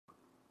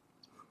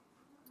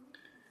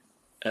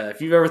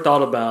If you've ever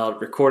thought about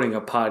recording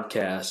a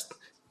podcast,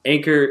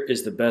 Anchor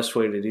is the best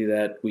way to do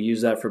that. We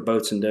use that for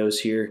Boats and Does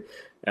here.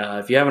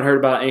 If you haven't heard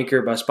about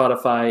Anchor by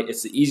Spotify,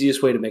 it's the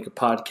easiest way to make a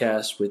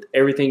podcast with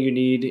everything you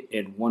need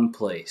in one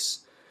place.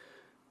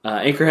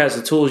 Anchor has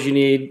the tools you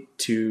need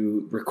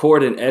to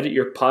record and edit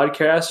your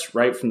podcast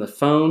right from the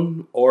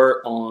phone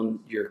or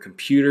on your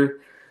computer.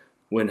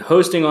 When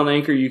hosting on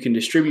Anchor, you can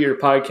distribute your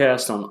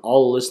podcast on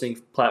all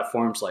listening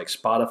platforms like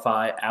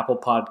Spotify, Apple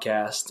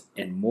Podcast,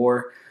 and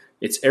more.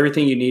 It's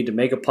everything you need to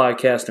make a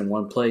podcast in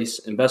one place,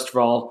 and best of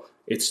all,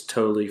 it's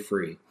totally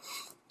free.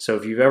 So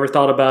if you've ever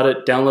thought about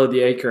it, download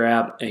the Anchor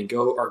app and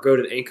go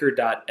to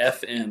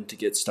anchor.fm to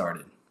get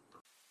started.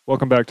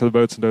 Welcome back to the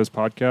Boats and Does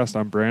podcast.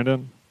 I'm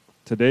Brandon.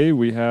 Today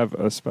we have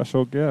a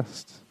special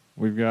guest.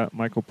 We've got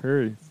Michael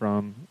Perry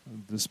from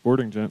the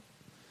Sporting Gent.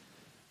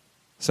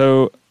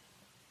 So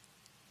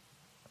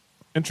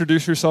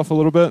introduce yourself a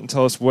little bit and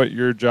tell us what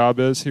your job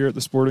is here at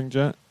the Sporting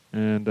Gent.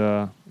 And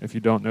if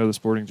you don't know, the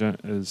Sporting Gent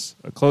is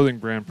a clothing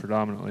brand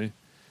predominantly.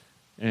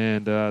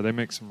 And they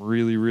make some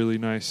really, really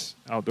nice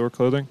outdoor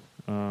clothing.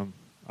 I'm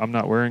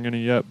not wearing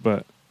any yet,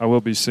 but I will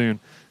be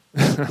soon.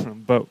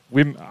 But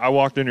I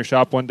walked in your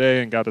shop one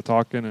day and got to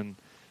talking, and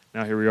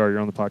now here we are. You're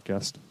on the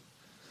podcast.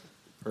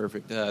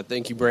 Perfect.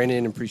 Thank you,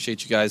 Brandon.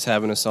 Appreciate you guys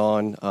having us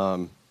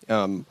on.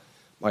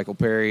 Michael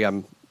Perry.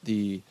 I'm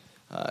the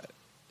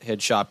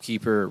head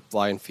shopkeeper,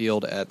 fly and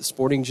field at the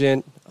Sporting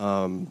Gent.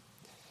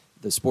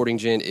 The Sporting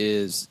Gent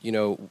is,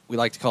 we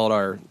like to call it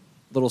our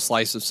little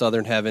slice of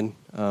Southern heaven.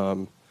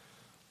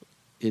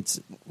 It's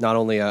not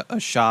only a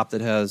shop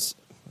that has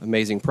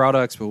amazing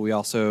products, but we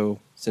also,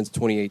 since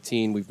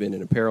 2018, we've been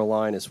an apparel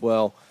line as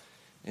well.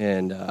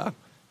 And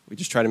we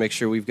just try to make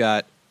sure we've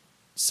got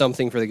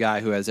something for the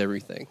guy who has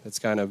everything. That's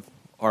kind of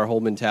our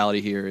whole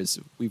mentality here is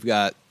we've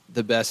got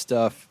the best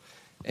stuff,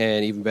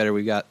 and even better,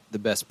 we've got the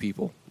best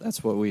people.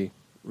 That's what we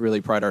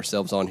really pride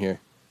ourselves on here.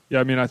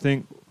 Yeah, I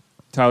think,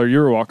 Tyler, you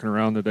were walking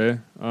around today.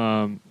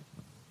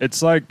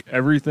 It's like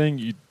everything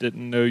you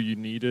didn't know you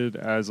needed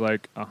as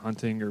like a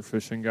hunting or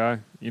fishing guy.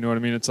 You know what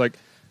I mean? It's like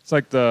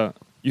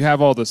you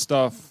have all the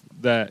stuff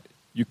that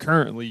you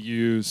currently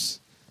use,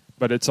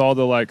 but it's all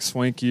the like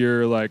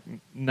swankier, like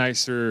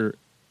nicer,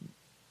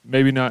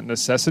 maybe not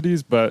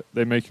necessities, but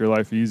they make your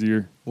life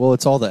easier. Well,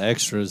 it's all the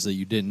extras that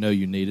you didn't know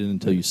you needed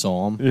until you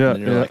saw them. Yeah,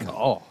 and you're like,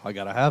 oh, I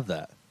got to have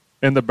that.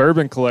 And the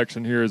bourbon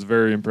collection here is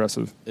very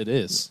impressive. It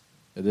is.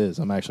 It is.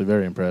 I'm actually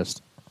very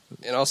impressed.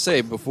 And I'll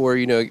say before,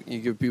 you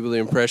give people the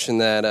impression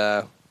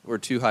that we're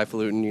too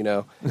highfalutin, we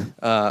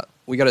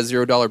got a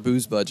 $0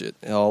 booze budget.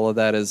 And all of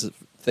that is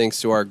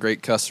thanks to our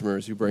great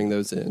customers who bring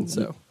those in.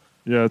 So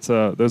yeah, it's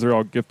those are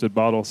all gifted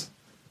bottles.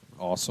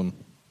 Awesome.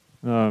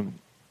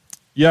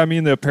 Yeah,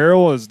 the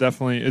apparel is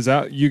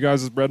that you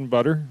guys' bread and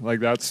butter? Like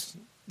that's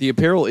the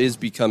apparel is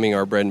becoming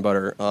our bread and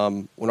butter.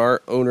 When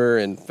our owner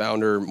and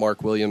founder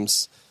Mark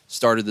Williams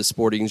started the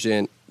Sporting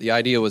Gent, the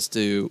idea was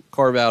to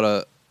carve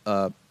out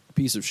a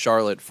piece of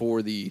Charlotte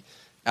for the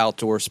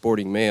outdoor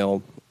sporting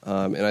male.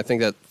 And I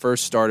think that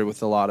first started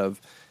with a lot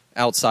of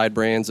outside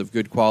brands of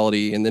good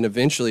quality, and then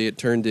eventually it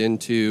turned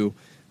into,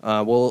 I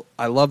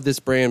love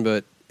this brand,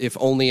 but if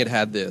only it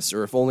had this,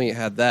 or if only it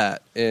had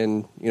that.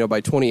 And,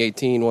 by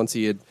 2018, once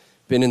he had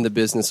been in the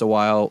business a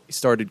while, he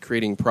started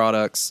creating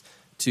products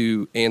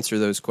to answer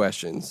those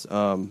questions.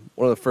 One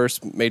of the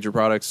first major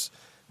products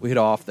we hit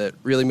off that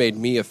really made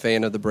me a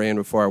fan of the brand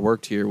before I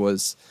worked here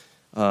was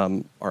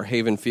our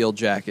Haven Field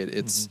jacket.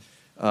 It's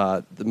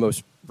the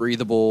most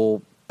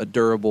breathable,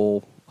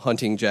 durable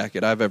hunting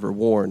jacket I've ever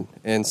worn.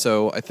 And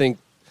so I think,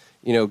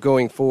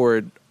 going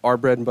forward, our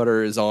bread and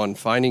butter is on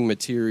finding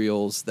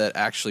materials that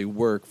actually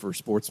work for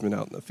sportsmen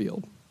out in the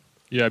field.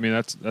 Yeah,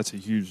 that's a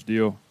huge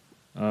deal.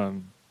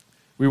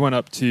 We went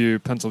up to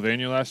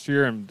Pennsylvania last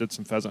year and did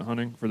some pheasant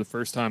hunting for the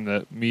first time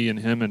that me and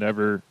him had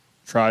ever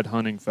tried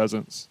hunting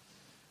pheasants.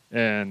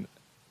 And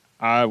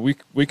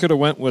we could have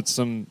went with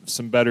some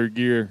better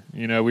gear.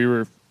 We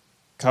were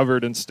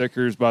covered in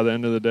stickers by the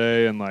end of the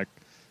day, and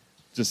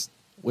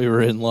we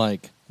were in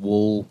like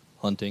wool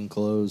hunting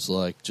clothes,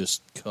 like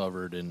just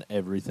covered in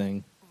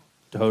everything.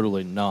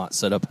 Totally not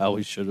set up how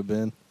we should have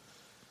been.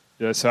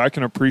 Yeah, so I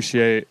can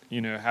appreciate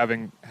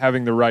having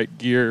the right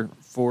gear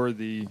for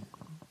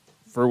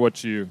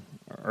what you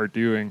are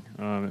doing.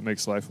 It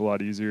makes life a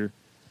lot easier.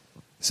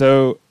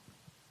 So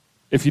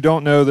if you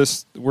don't know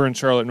this, we're in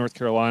Charlotte, North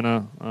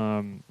Carolina,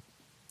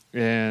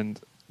 and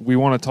we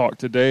want to talk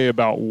today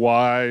about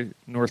why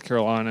North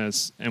Carolina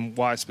is, and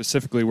why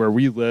specifically where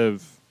we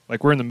live.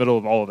 Like, we're in the middle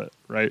of all of it,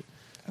 right?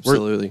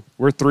 Absolutely.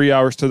 We're 3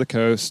 hours to the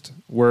coast.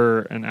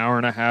 We're an hour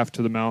and a half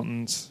to the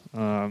mountains.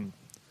 When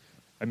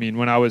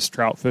I was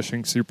trout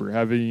fishing super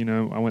heavy,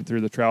 I went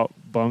through the trout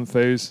bum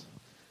phase.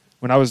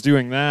 When I was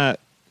doing that,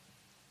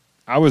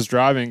 I was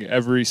driving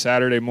every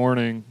Saturday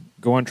morning,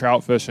 going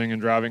trout fishing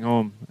and driving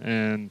home.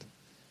 And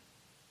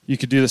you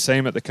could do the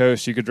same at the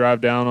coast. You could drive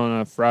down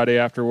on a Friday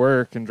after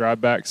work and drive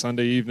back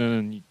Sunday evening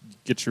and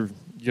get your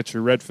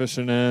red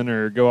fishing in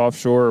or go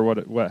offshore or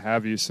what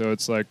have you. So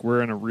it's like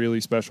we're in a really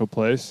special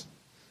place.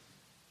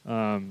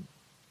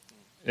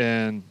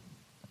 And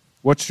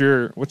What's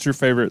your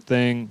favorite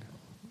thing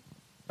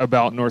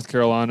about North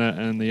Carolina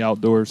and the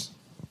outdoors?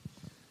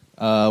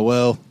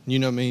 Well, you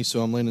know me,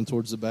 so I'm leaning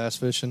towards the bass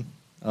fishing.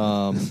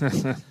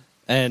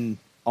 And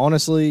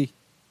honestly,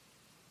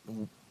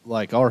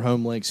 like our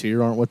home lakes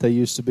here aren't what they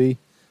used to be,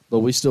 but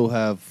we still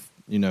have,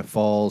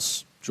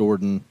 Falls,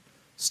 Jordan,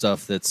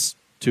 stuff that's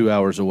 2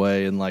 hours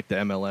away, and like the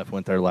MLF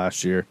went there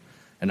last year,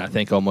 and I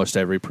think almost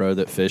every pro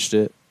that fished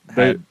it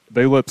had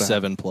They lit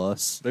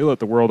 7+. They lit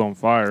the world on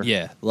fire.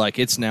 Yeah, like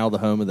it's now the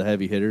home of the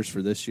heavy hitters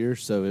for this year,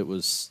 so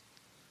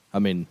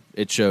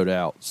it showed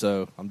out.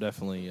 So I'm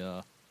definitely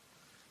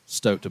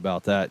stoked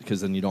about that,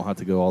 because then you don't have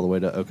to go all the way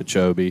to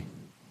Okeechobee.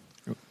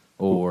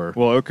 Well,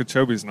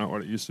 Okeechobee's not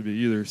what it used to be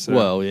either. So.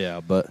 Well,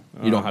 yeah, but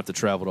you don't have to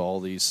travel to all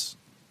these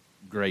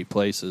great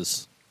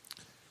places.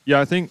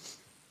 Yeah, I think,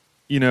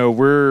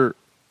 we're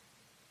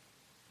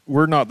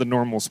not the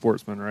normal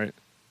sportsman, right?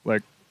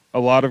 Like, a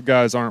lot of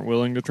guys aren't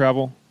willing to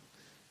travel.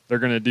 They're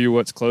going to do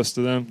what's close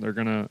to them. They're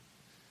going to,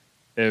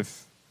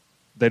 if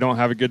they don't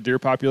have a good deer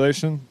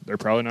population, they're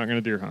probably not going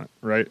to deer hunt,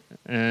 right?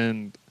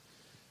 And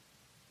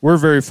we're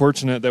very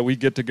fortunate that we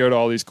get to go to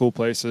all these cool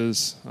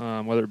places,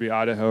 whether it be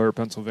Idaho or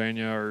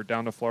Pennsylvania or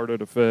down to Florida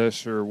to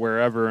fish or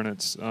wherever. And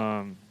it's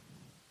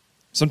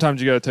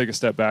sometimes you got to take a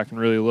step back and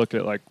really look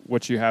at like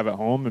what you have at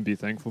home and be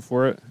thankful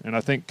for it. And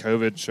I think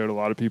COVID showed a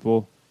lot of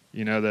people,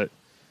 that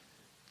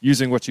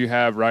using what you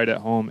have right at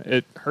home,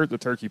 it hurt the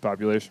turkey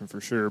population for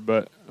sure,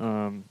 but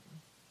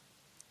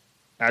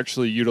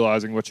actually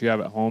utilizing what you have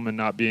at home and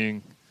not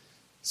being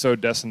so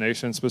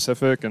destination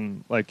specific.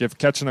 And like if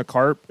catching a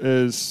carp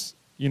is,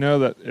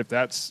 that if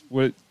that's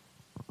what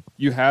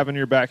you have in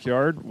your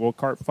backyard, well,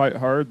 carp fight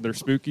hard. They're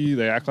spooky.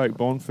 They act like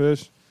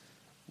bonefish.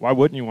 Why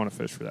wouldn't you want to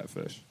fish for that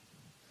fish?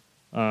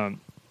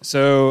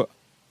 So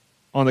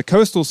on the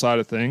coastal side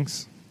of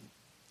things,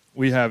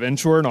 we have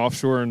inshore and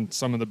offshore, and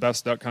some of the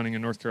best duck hunting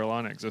in North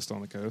Carolina exist on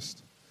the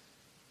coast.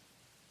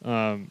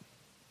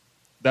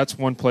 That's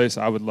one place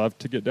I would love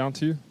to get down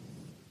to.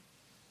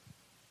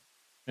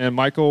 And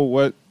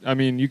Michael,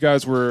 you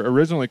guys were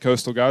originally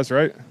coastal guys,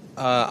 right?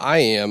 I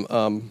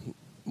am.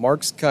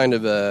 Mark's kind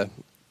of a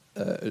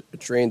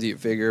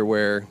transient figure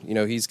where,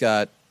 he's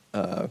got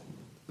the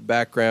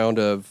background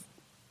of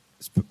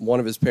one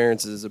of his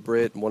parents is a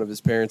Brit and one of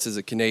his parents is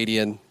a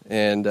Canadian.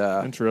 And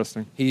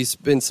interesting. He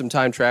spent some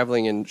time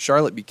traveling, and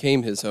Charlotte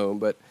became his home.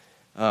 But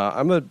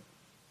I'm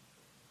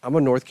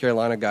a North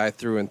Carolina guy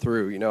through and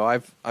through.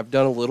 I've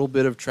done a little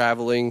bit of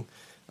traveling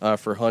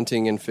for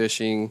hunting and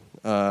fishing,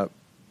 but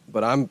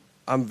I'm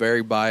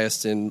very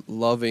biased in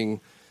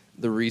loving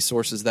the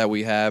resources that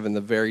we have and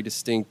the very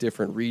distinct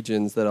different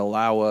regions that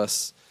allow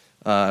us,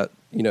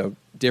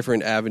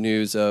 different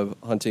avenues of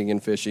hunting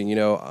and fishing.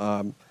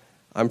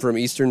 I'm from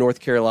eastern North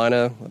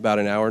Carolina, about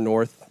an hour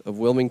north of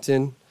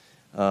Wilmington.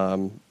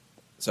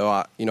 So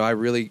I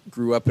really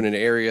grew up in an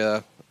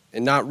area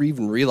and not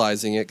even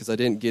realizing it, because I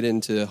didn't get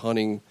into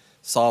hunting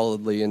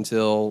solidly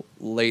until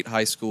late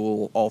high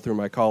school, all through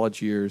my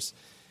college years.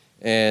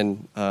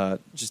 And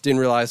just didn't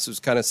realize it was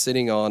kind of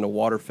sitting on a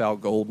waterfowl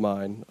gold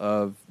mine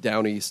of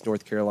down east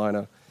North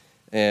Carolina.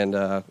 And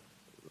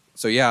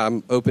so, yeah,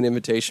 I'm open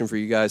invitation for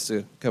you guys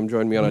to come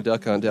join me on a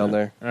duck hunt down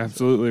there.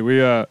 Absolutely.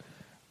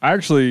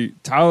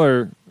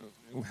 Tyler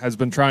has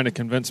been trying to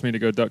convince me to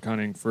go duck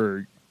hunting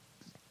for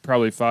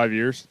probably 5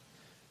 years.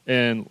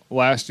 And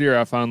last year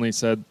I finally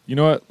said, you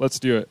know what, let's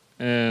do it.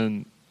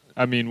 And,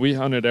 we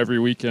hunted every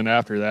weekend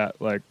after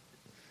that. Like,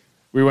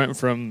 we went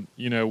from,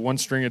 one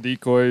string of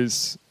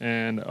decoys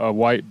and a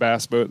white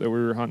bass boat that we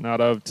were hunting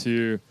out of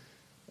to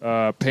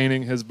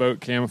painting his boat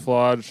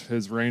camouflage,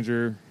 his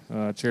Ranger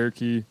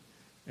Cherokee.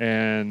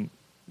 And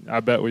I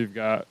bet we've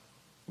got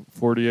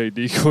 48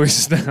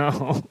 decoys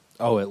now.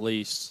 Oh, at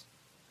least.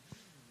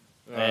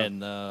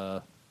 And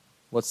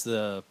what's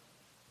the?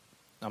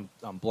 I'm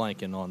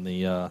blanking on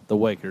the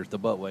waker, the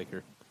butt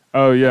waker.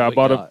 Oh yeah, I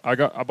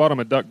bought him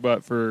a duck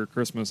butt for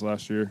Christmas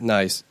last year.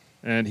 Nice.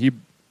 And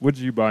what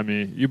did you buy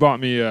me? You bought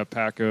me a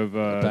pack of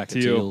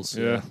teals.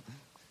 Yeah.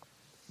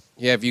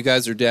 Yeah, if you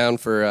guys are down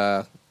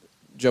for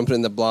jumping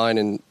in the blind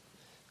and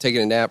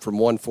taking a nap from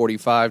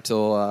 1:45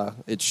 till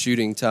it's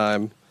shooting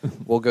time,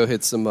 we'll go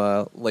hit some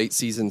late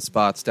season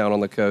spots down on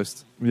the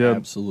coast. Yeah,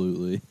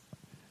 absolutely.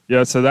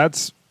 Yeah, so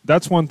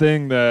that's one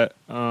thing that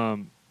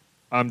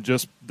I'm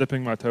just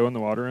dipping my toe in the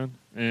water in.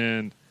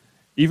 And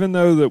even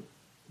though that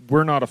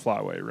we're not a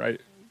flyway, right?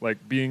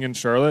 Like being in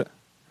Charlotte,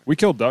 we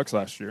killed ducks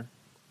last year.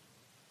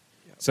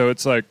 So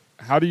it's like,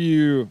 how do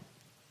you?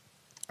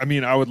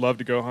 I would love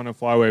to go hunt a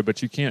flyway,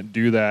 but you can't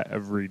do that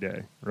every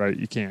day, right?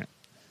 You can't.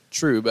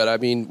 True, but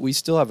we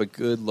still have a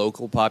good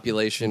local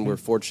population. Mm-hmm. We're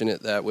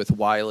fortunate that with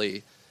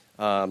Wiley,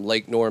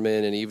 Lake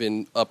Norman, and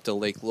even up to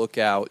Lake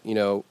Lookout,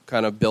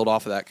 kind of build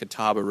off of that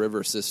Catawba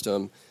River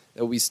system,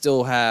 that we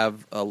still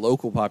have a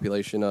local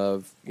population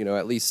of,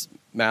 at least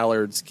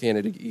mallards,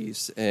 Canada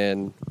geese,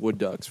 and wood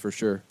ducks for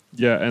sure.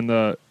 Yeah, and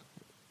the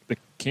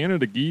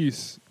Canada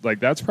geese, like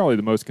that's probably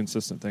the most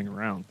consistent thing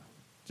around,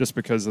 just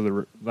because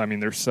of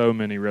there's so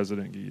many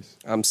resident geese.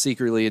 I'm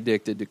secretly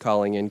addicted to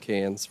calling in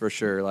cans for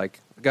sure. Like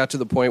I got to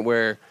the point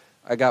where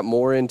I got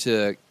more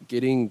into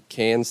getting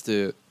cans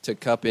to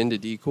cup into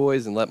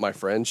decoys and let my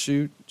friends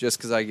shoot, just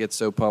because I get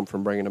so pumped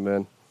from bringing them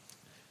in.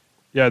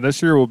 Yeah,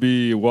 this year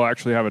we'll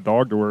actually have a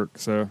dog to work,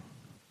 so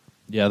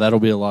Yeah, that'll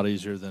be a lot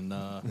easier than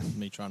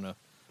me trying to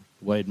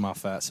wade my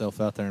fat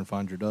self out there and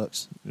find your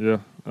ducks. yeah.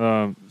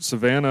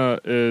 Savannah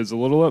is a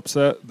little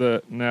upset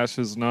that Nash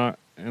is not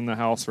in the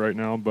house right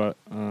now, but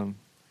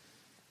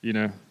you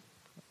know,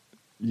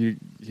 he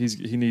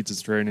needs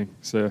his training,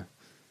 so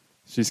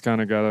she's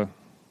kind of got to.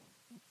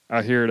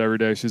 I hear it every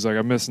day. She's like,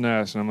 I miss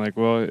Nash, and I'm like,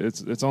 well,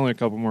 it's only a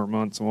couple more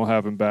months, and we'll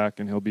have him back,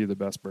 and he'll be the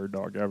best bird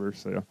dog ever.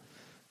 So,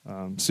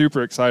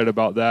 super excited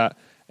about that.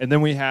 And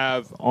then we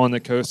have on the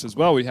coast as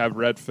well. We have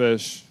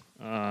redfish,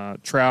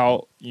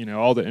 trout. You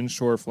know, all the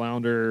inshore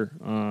flounder.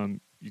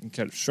 You can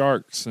catch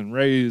sharks and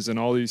rays and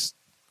all these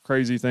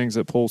crazy things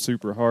that pull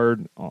super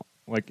hard,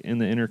 like in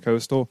the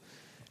intercoastal.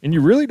 And you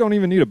really don't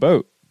even need a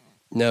boat.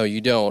 No,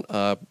 you don't.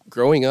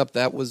 Growing up,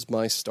 that was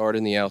my start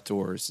in the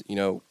outdoors. You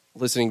know,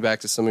 listening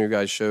back to some of your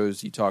guys'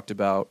 shows, you talked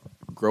about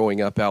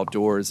growing up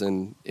outdoors,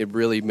 and it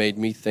really made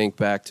me think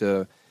back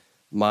to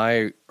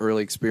my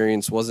early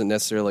experience. Wasn't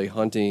necessarily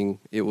hunting.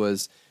 It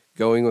was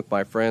going with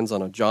my friends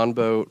on a john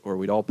boat, or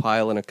we'd all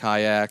pile in a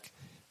kayak,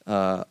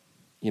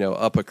 you know,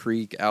 up a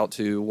creek out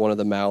to one of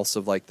the mouths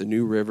of like the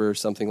New River or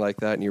something like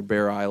that near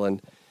Bear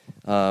Island.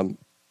 And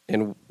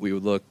we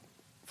would look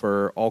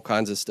for all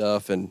kinds of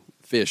stuff and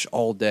fish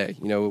all day.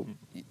 You know,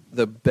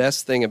 the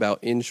best thing about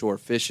inshore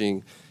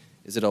fishing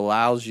is it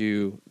allows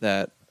you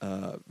that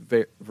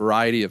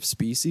variety of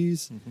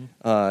species,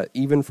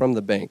 even from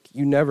the bank.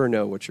 You never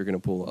know what you're going to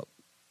pull up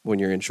when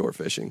you're inshore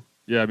fishing.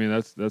 Yeah, I mean,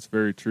 that's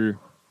very true.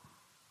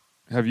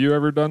 Have you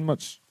ever done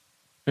much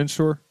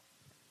inshore?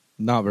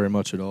 Not very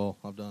much at all.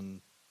 I've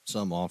done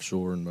some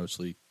offshore and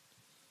mostly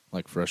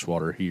like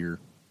freshwater here.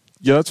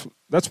 Yeah,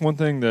 that's one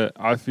thing that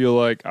I feel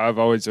like I've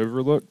always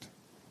overlooked,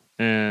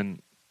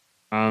 and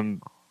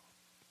I'm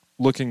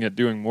looking at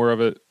doing more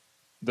of it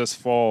this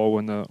fall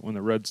when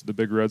the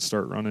big reds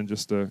start running,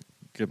 just to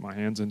get my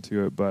hands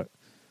into it. But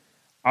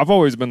I've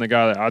always been the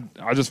guy that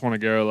I just want to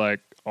go like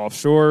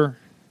offshore,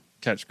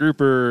 catch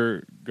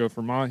grouper, go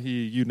for mahi,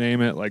 you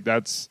name it. Like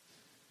that's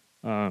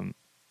I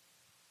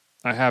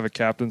have a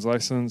captain's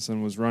license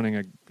and was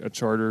running a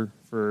charter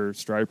for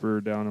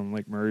striper down in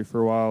Lake Murray for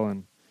a while,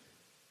 and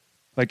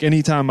like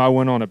anytime I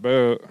went on a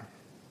boat,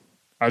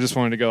 I just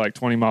wanted to go like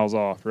 20 miles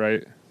off,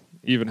 right?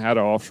 Even had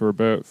an offshore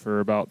boat for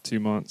about 2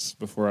 months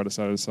before I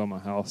decided to sell my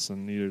house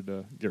and needed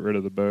to get rid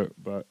of the boat.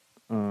 But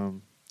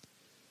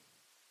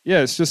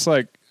yeah, it's just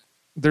like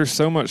there's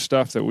so much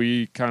stuff that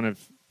we kind of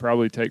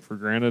probably take for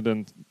granted,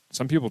 and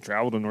some people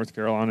travel to North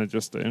Carolina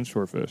just to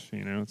inshore fish.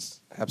 You know,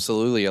 it's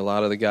Absolutely. A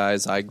lot of the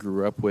guys I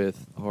grew up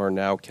with are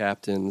now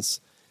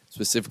captains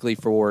specifically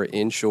for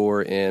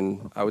inshore,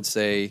 and I would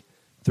say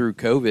through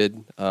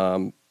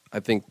COVID, I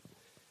think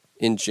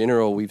in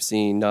general we've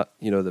seen not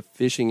the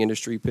fishing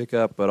industry pick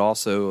up, but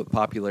also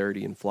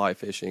popularity in fly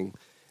fishing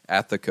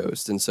at the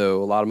coast. And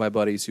so a lot of my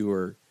buddies who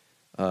are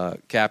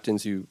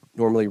captains who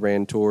normally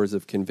ran tours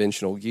of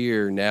conventional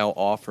gear now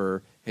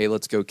offer, hey,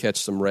 let's go catch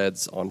some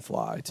reds on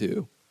fly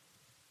too.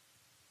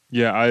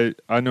 yeah.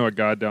 I know a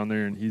guy down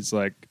there, and he's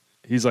like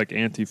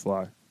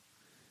anti-fly,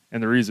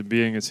 and the reason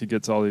being is he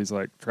gets all these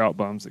like trout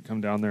bums that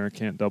come down there and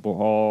can't double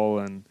haul,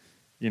 and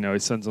he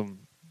sends them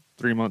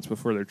 3 months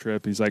before their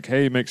trip. He's like,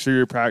 hey, make sure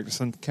you're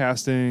practicing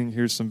casting.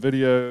 Here's some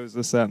videos,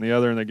 this, that, and the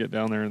other. And they get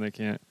down there and they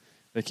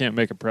can't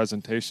make a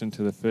presentation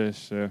to the fish.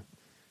 So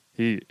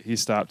he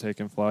stopped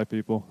taking fly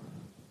people.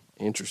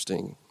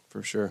 Interesting,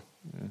 for sure.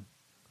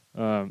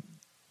 Yeah.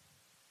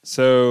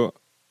 So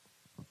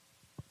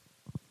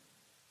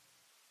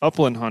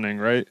upland hunting,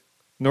 right?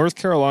 North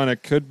Carolina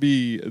could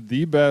be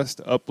the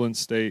best upland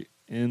state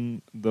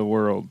in the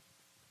world.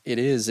 It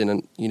is,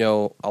 and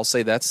I'll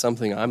say that's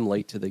something I'm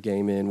late to the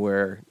game in,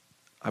 where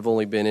I've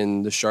only been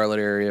in the Charlotte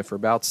area for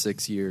about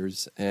 6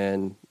 years,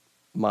 and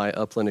my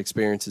upland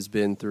experience has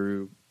been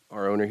through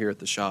our owner here at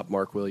the shop,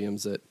 Mark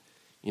Williams, that,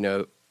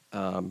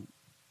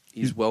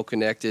 he's well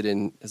connected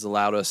and has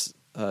allowed us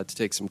to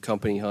take some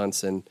company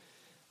hunts. And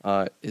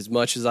as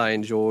much as I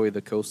enjoy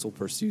the coastal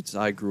pursuits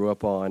I grew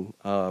up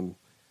on,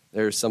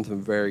 there's something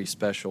very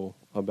special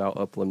about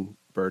upland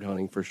bird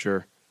hunting for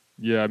sure.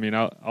 Yeah, I mean,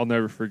 I'll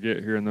never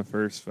forget hearing the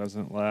first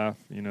pheasant laugh,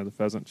 the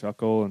pheasant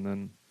chuckle. And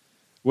then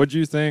what'd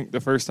you think the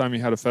first time you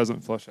had a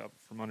pheasant flush up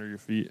from under your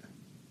feet?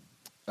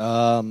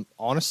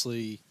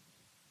 Honestly,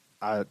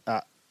 I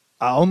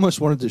almost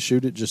wanted to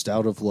shoot it just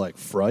out of like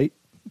fright,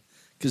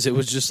 because it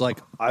was just like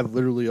I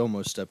literally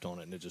almost stepped on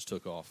it and it just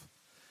took off.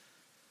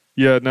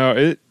 Yeah,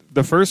 no,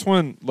 the first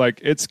one, like,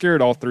 it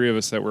scared all three of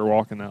us that were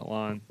walking that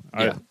line.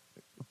 Yeah.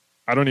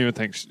 I don't even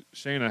think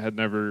Shayna had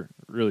never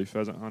really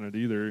pheasant hunted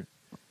either.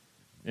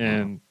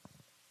 And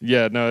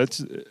yeah, no,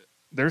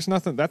 there's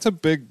nothing. That's a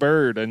big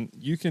bird, and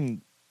you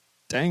can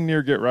dang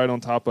near get right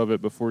on top of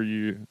it before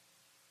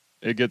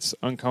it gets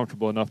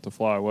uncomfortable enough to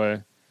fly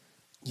away.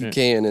 You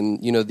can, and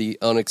the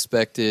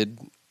unexpected.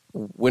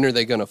 When are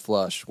they going to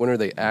flush? When are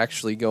they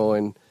actually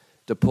going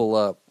to pull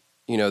up?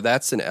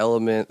 that's an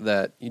element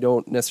that you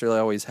don't necessarily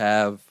always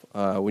have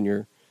when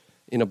you're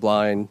in a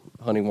blind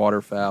hunting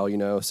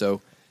waterfowl.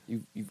 So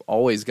you've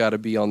always got to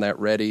be on that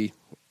ready,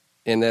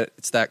 and that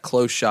it's that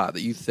close shot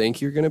that you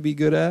think you're going to be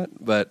good at.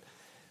 But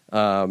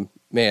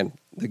man,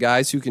 the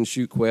guys who can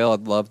shoot quail,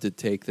 I'd love to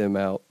take them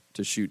out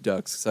to shoot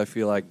ducks, because I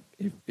feel like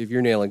if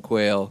you're nailing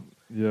quail,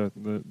 Yeah,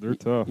 they're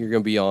tough. you're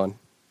going to be on.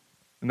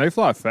 And they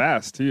fly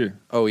fast, too.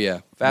 Oh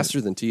yeah, faster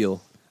than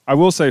teal. I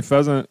will say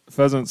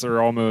pheasants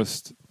are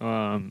almost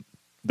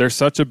they're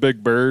such a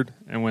big bird,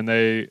 and when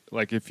they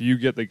if you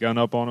get the gun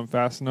up on them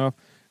fast enough,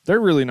 they're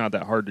really not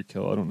that hard to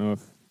kill. I don't know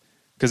if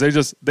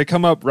because they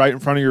come up right in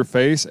front of your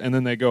face and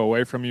then they go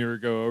away from you or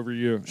go over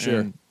you. Sure.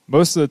 And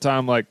most of the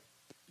time,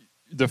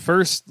 the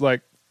first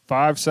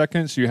 5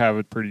 seconds, you have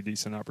a pretty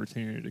decent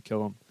opportunity to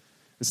kill them.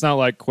 It's not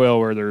like quail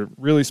where they're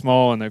really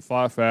small and they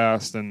fly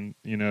fast and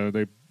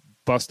they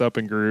bust up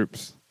in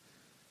groups.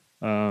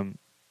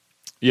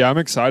 Yeah, I'm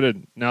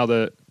excited now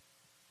that,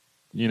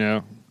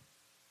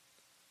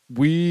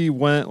 we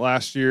went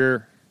last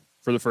year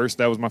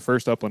that was my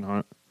first upland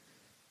hunt.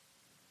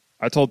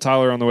 I told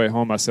Tyler on the way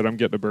home, I said, I'm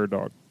getting a bird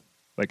dog.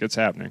 It's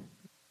happening.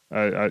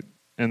 And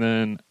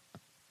then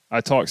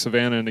I talked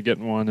Savannah into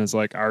getting one as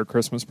our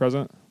Christmas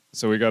present.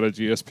 So we got a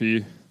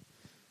GSP,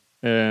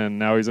 and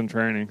now he's in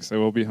training. So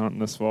we'll be hunting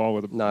this fall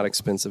with Not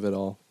expensive at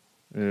all.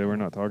 Yeah, we're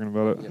not talking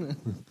about it.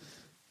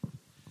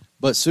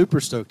 But super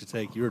stoked to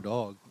take your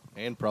dog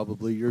and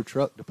probably your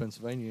truck to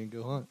Pennsylvania and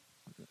go hunt.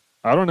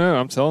 I don't know.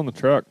 I'm selling the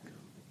truck.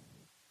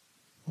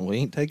 We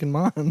ain't taking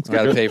mine.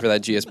 Got to pay for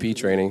that GSP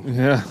training.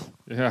 Yeah.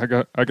 I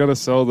got to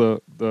sell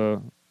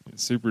the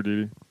Super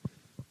Duty.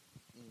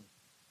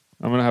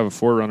 I'm gonna have a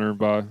 4Runner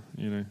by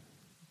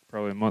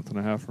probably a month and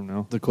a half from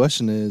now. The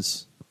question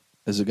is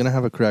it going to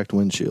have a cracked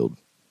windshield?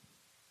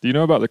 Do you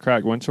know about the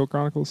Cracked Windshield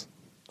Chronicles?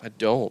 I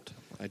don't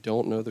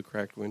know the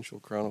Cracked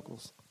Windshield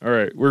Chronicles. All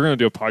right, we're going to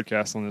do a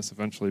podcast on this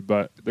eventually,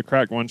 but the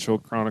Cracked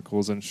Windshield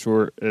Chronicles, in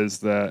short, is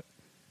that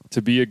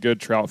to be a good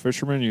trout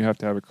fisherman, you have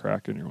to have a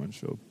crack in your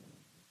windshield.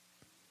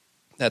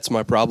 That's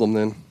my problem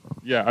then.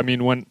 Yeah, I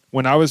mean,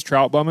 when I was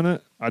trout bumming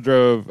it, I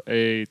drove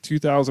a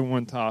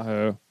 2001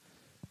 Tahoe.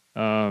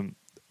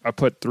 I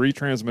put 3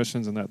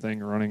 transmissions in that thing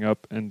running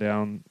up and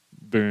down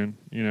Boone.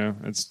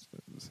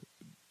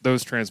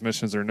 Those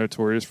transmissions are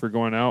notorious for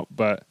going out,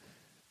 but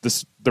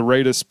the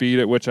rate of speed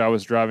at which I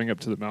was driving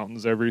up to the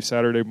mountains every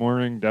Saturday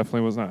morning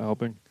definitely was not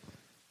helping.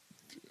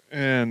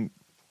 And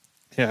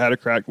I had a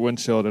cracked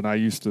windshield, and I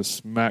used to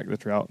smack the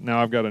trout.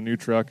 Now I've got a new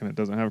truck, and it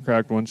doesn't have a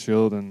cracked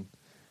windshield, and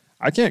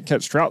I can't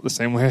catch trout the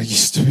same way I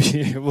used to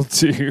be able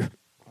to.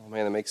 Oh,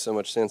 man, that makes so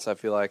much sense. I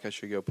feel like I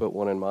should go put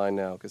one in mine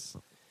now because,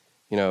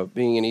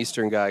 being an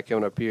Eastern guy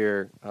coming up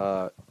here,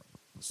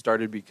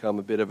 started to become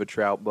a bit of a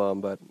trout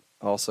bum, but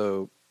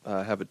also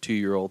have a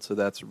 2-year-old, so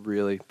that's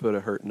really put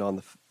a hurting on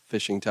the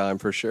fishing time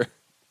for sure.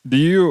 Do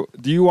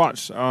you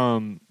watch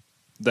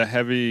the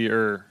heavy,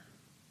 or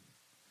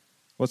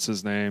what's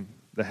his name?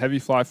 The heavy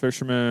fly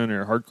fisherman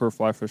or hardcore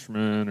fly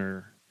fisherman,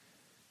 or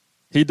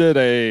he did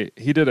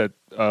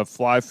a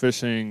fly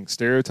fishing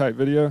stereotype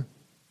video.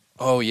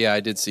 Oh yeah, I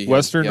did see him.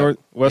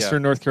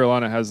 Western North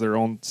Carolina has their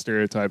own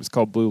stereotype. It's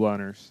called blue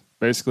liners.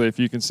 Basically, if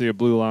you can see a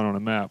blue line on a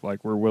map,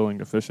 we're willing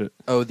to fish it.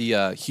 Oh,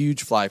 the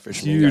huge fly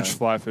fisherman. Huge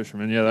fly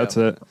fisherman. Yeah, that's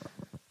it.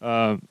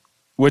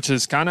 Which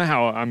is kind of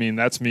how,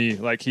 that's me.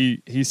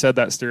 He said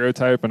that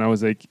stereotype, and I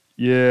was like,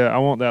 yeah, I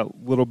want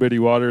that little bitty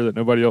water that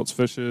nobody else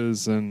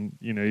fishes, and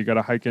you got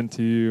to hike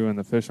into, and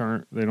the fish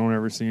they don't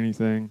ever see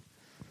anything.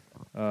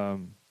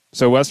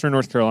 So Western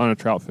North Carolina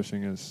trout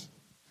fishing is,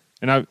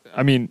 and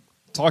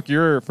talk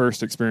your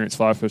first experience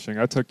fly fishing.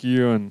 I took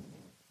you, and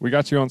we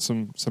got you on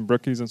some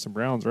brookies and some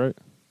browns, right?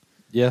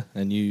 Yeah,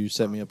 and you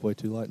set me up way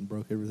too light and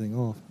broke everything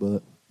off.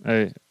 But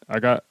hey, I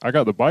got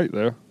the bite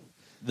though.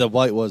 The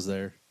bite was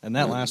there, and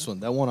that last one,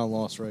 that one I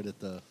lost right at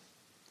the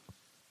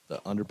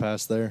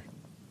underpass there.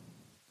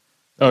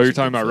 Oh, you're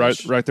talking about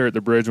right there at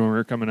the bridge when we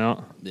were coming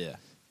out? Yeah.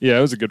 Yeah,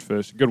 it was a good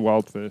fish, good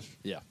wild fish.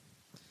 Yeah.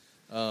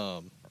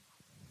 God,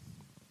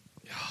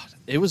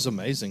 it was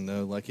amazing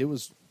though. It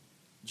was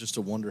just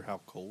to wonder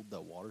how cold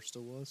that water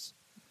still was,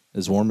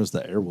 as warm as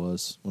the air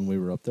was when we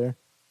were up there.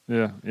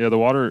 Yeah, the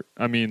water.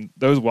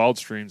 Those wild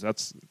streams.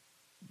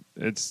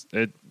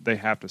 They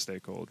have to stay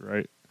cold,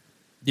 right?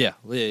 Yeah.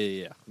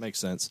 Makes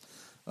sense.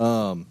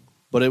 But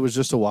it was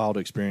just a wild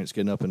experience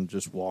getting up and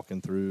just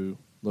walking through,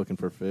 looking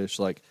for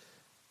fish,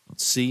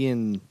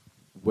 seeing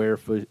where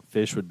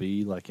fish would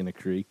be, in a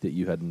creek that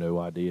you had no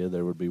idea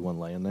there would be one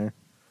laying there.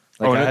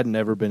 I had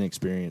never been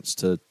experienced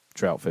to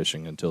trout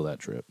fishing until that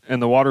trip.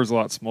 And the water's a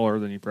lot smaller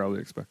than you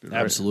probably expected.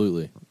 Right?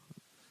 Absolutely.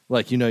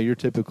 Your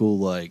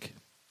typical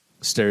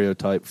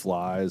stereotype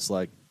flies,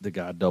 the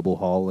guy double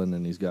hauling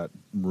and he's got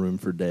room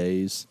for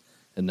days,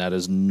 and that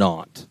is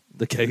not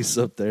the case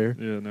up there.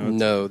 Yeah,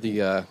 no.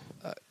 The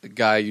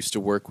guy I used to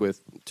work with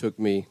took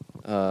me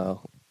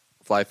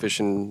fly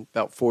fishing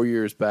about 4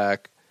 years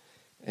back,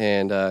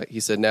 and he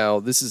said, "Now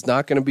this is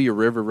not going to be a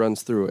river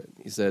runs through it."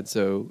 He said,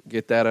 "So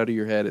get that out of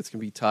your head. It's going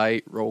to be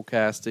tight, roll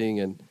casting,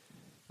 and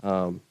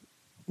man,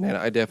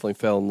 I definitely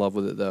fell in love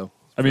with it though.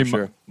 I mean,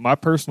 sure. my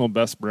personal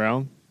best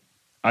brown,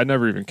 I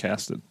never even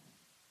casted.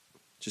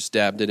 Just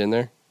dabbed it in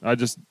there.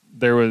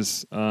 There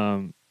was,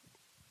 so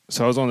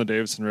I was on the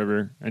Davidson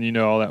River, and you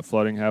know all that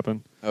flooding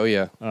happened. Oh,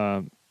 yeah.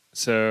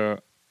 So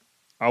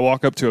I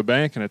walk up to a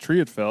bank, and a tree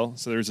had fell.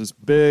 So there's this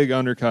big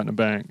undercut in a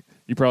bank.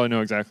 You probably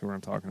know exactly what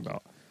I'm talking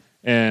about.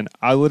 And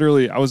I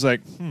was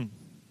like,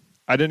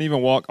 I didn't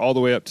even walk all the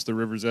way up to the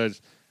river's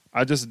edge.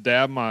 I just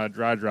dabbed my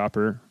dry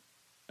dropper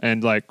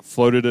and like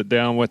floated it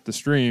down with the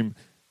stream.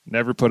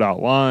 Never put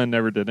out line,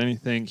 never did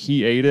anything.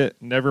 He ate it,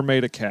 never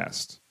made a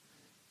cast.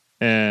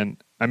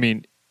 And I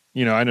mean,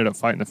 you know, I ended up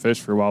fighting the fish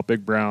for a while,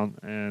 big brown.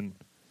 And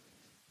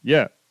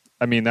yeah,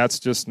 I mean, that's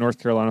just North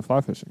Carolina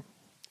fly fishing.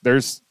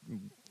 There's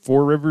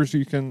 4 rivers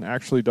you can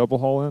actually double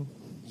haul in.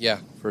 Yeah,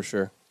 for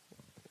sure.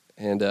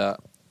 And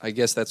I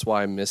guess that's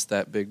why I missed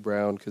that big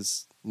brown,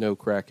 because no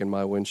crack in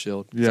my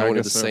windshield. Yeah, I I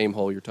wanted the guess so. same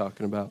hole you're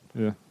talking about.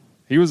 Yeah.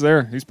 He was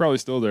there. He's probably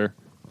still there.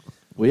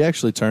 We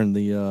actually turned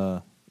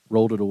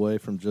rolled it away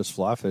from just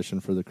fly fishing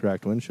for the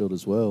cracked windshield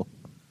as well.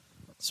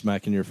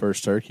 Smacking your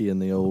first turkey in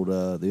the old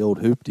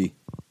hoopty.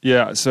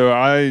 Yeah, so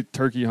I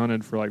turkey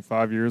hunted for like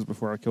 5 years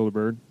before I killed a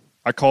bird.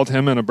 I called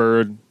him in a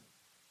bird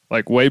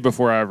like way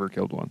before I ever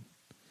killed one.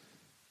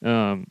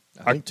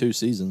 I think 2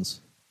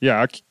 seasons.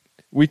 Yeah,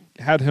 we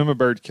had him a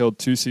bird killed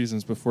 2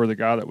 seasons before the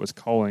guy that was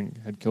calling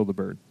had killed the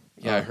bird.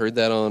 Yeah, I heard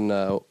that on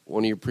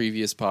one of your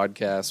previous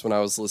podcasts when I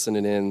was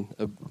listening in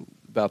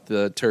about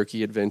the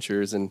turkey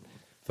adventures, and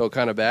felt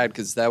kind of bad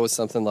because that was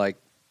something like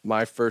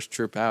my first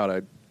trip out.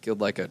 I killed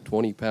like a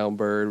 20-pound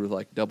bird with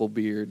like double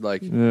beard.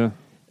 Like, Yeah,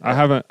 I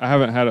haven't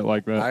had it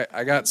like that.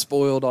 I got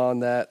spoiled on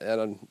that,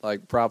 and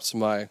like props to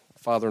my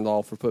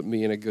father-in-law for putting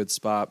me in a good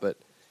spot. But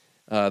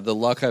the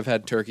luck I've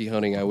had turkey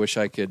hunting, I wish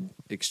I could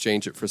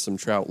exchange it for some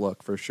trout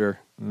luck for sure.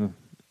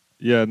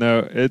 Yeah,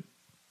 no,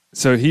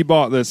 So he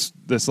bought this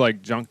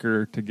like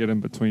junker to get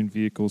in between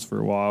vehicles for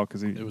a while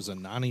because It was a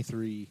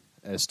 93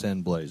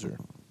 S10 Blazer,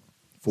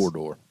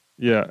 4-door.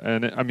 Yeah,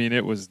 and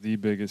it was the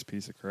biggest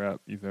piece of crap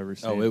you've ever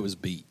seen. Oh, it was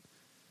beat.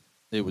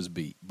 It was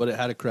beat. But it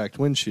had a cracked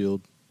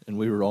windshield, and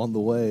we were on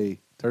the way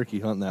turkey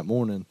hunting that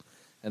morning.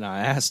 And I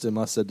asked him,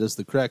 I said, does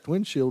the cracked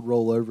windshield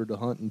roll over to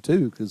hunting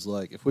too? Because,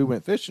 like, if we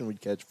went fishing, we'd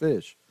catch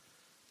fish.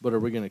 But are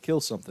we going to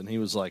kill something? He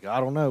was like, I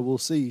don't know. We'll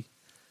see.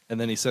 And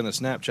then he sent a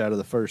Snapchat of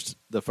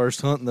the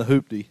first hunt in the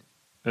hoopty,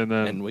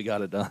 and we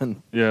got it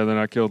done. Yeah, then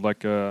I killed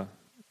like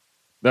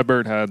that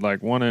bird had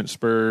like 1-inch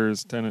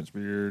spurs, 10-inch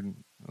beard,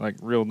 like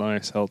real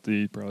nice,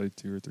 healthy, probably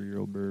 2 or 3 year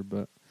old bird.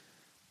 But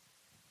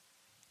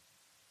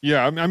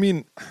yeah, I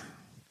mean,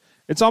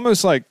 it's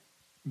almost like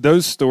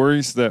those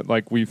stories that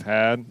like we've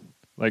had,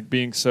 like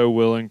being so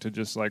willing to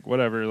just like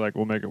whatever, like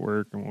we'll make it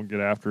work and we'll get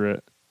after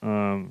it.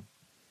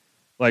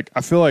 Like I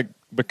feel like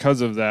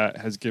because of that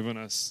has given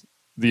us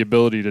the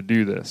ability to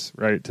do this,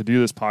 right? To do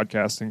this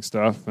podcasting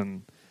stuff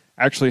and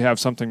actually have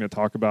something to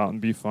talk about and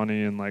be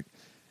funny. And like,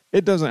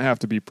 it doesn't have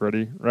to be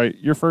pretty, right?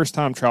 Your first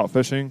time trout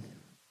fishing,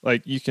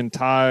 like you can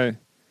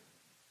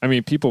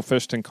people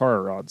fished in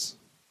car rods.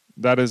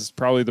 That is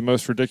probably the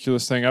most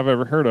ridiculous thing I've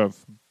ever heard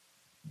of,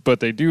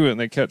 but they do it and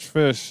they catch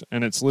fish,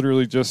 and it's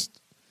literally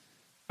just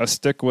a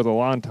stick with a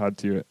line tied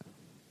to it,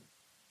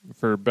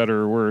 for better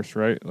or worse,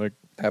 right? Like,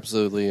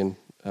 Absolutely, and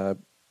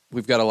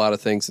we've got a lot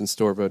of things in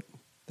store, but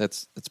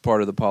that's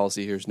part of the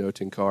policy here is no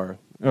Tinkara.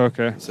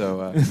 okay.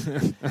 So,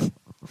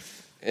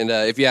 and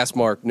if you ask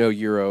Mark, no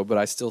Euro, but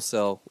I still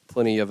sell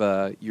plenty of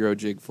Euro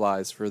jig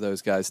flies for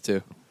those guys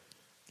too.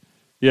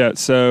 Yeah,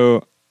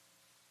 so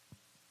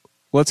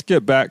let's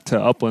get back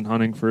to upland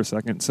hunting for a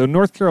second. So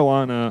North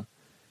Carolina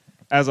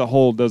as a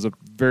whole does a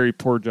very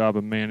poor job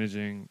of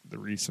managing the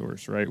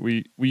resource, right?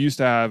 We used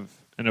to have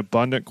an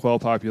abundant quail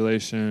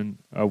population,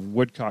 a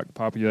woodcock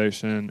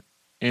population,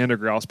 and a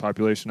grouse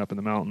population up in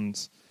the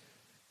mountains.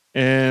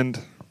 And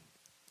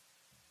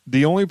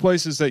the only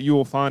places that you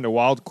will find a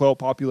wild quail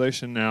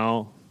population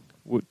now,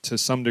 to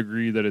some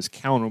degree that is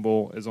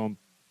countable, is on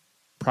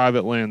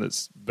private land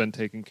that's been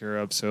taken care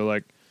of. So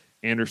like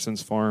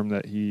Anderson's farm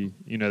that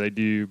they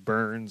do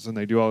burns and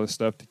they do all this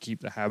stuff to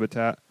keep the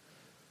habitat.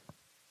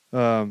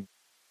 But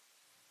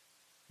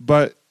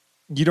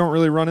you don't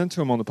really run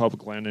into them on the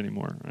public land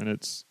anymore. And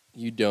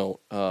You don't.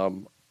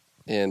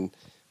 And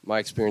my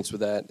experience with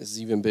that has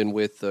even been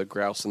with the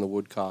grouse and the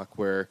woodcock,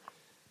 where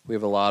we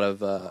have a lot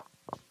of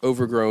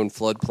overgrown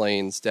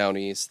floodplains down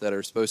east that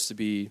are supposed to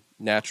be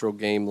natural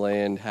game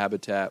land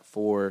habitat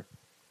for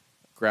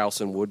grouse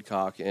and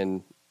woodcock.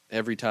 And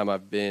every time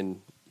I've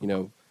been,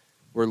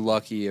 we're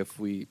lucky if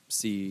we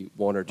see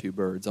 1 or 2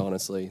 birds,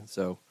 honestly.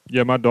 So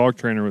yeah, my dog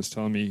trainer was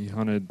telling me he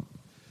hunted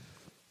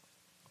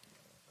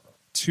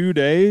 2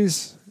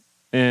 days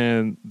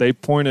and they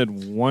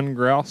pointed 1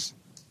 grouse.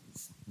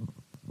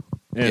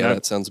 And yeah,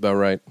 that sounds about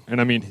right. And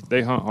I mean,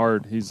 they hunt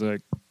hard.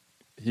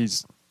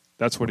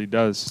 That's what he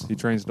does. He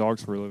trains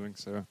dogs for a living.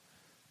 So,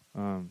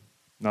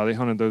 no, they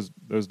hunted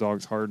those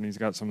dogs hard, and he's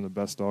got some of the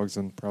best dogs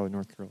in probably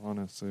North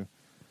Carolina. So,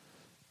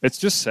 it's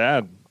just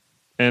sad,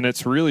 and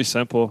it's really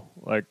simple.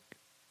 Like,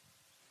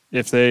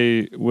 if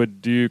they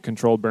would do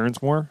controlled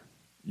burns more,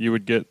 you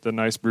would get the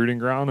nice breeding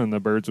ground, and the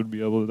birds would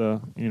be able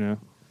to, you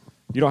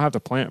don't have to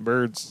plant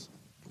birds.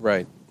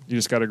 Right. You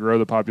just got to grow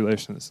the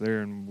population that's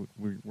there, and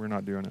we're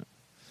not doing it.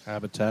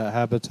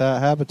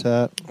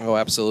 Habitat. Oh,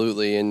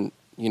 absolutely. And,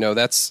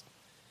 that's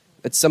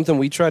something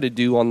we try to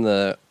do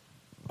on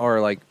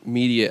our like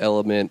media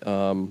element.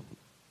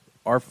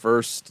 Our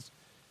first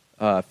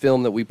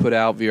film that we put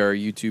out via our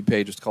YouTube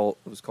page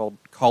was called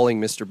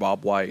Calling Mr.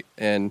 Bob White.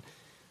 And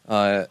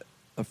a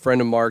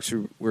friend of Mark's,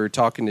 who we were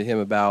talking to him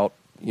about,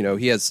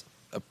 he has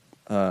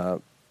a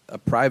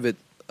private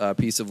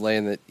piece of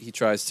land that he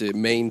tries to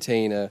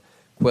maintain a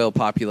quail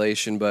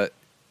population. But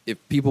if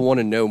people want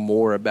to know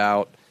more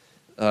about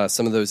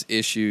some of those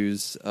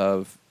issues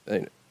of,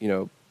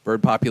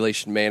 bird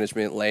population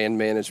management, land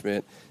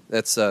management,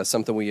 that's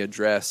something we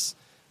address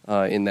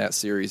in that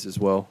series as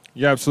well.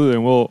 Yeah, absolutely.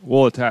 And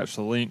we'll attach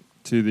the link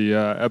to the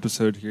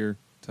episode here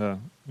to,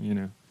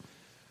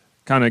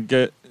 kind of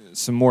get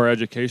some more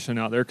education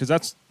out there.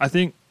 Because I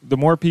think the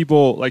more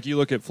people, like you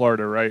look at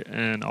Florida, right,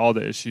 and all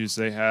the issues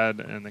they had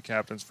and the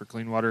captains for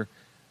clean water,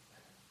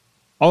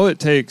 all it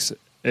takes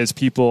is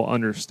people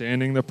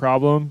understanding the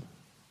problem.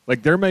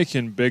 Like, they're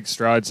making big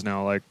strides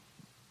now. Like,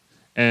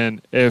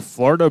 and if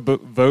Florida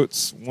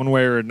votes one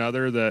way or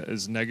another that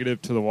is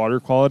negative to the water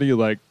quality,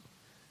 like,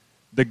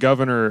 the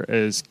governor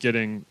is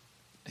getting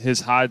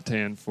his hide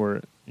tan for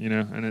it,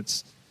 and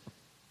it's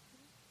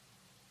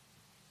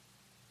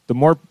the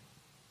more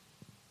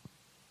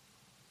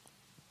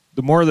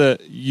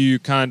that you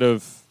kind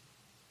of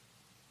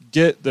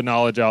get the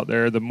knowledge out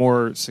there, the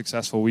more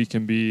successful we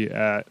can be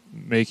at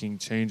making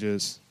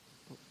changes.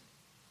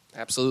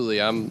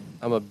 Absolutely. I'm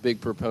a big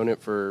proponent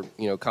for,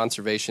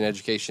 conservation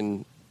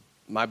education.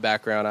 My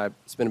background, I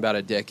spent about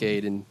a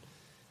decade in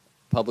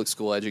public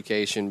school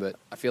education, but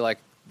I feel like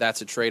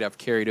that's a trait I've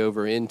carried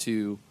over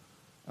into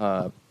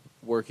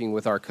working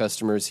with our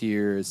customers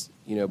here, is,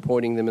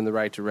 pointing them in the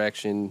right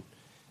direction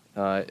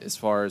as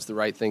far as the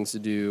right things to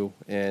do.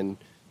 And,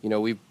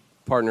 we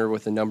partner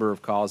with a number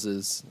of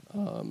causes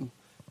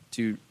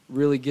to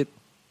really get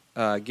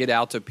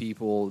out to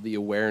people the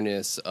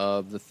awareness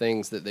of the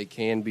things that they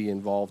can be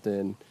involved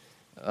in.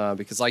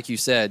 Because like you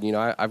said,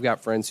 I've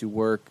got friends who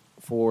work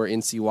for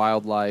NC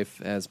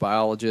Wildlife as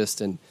biologists,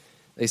 and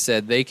they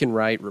said they can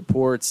write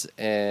reports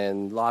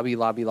and lobby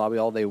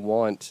all they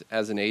want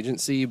as an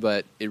agency,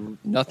 but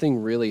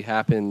nothing really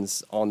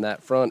happens on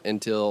that front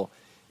until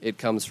it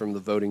comes from the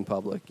voting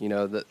public.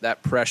 That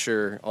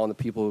pressure on the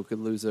people who could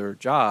lose their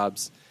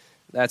jobs,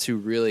 that's who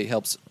really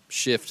helps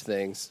shift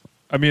things.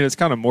 I mean, it's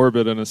kind of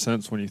morbid in a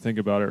sense when you think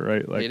about it,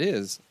 right? Like, it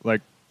is.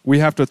 Like, we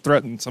have to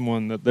threaten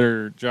someone that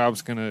their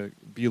job's going to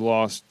be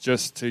lost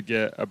just to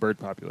get a bird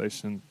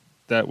population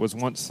that was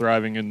once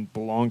thriving and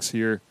belongs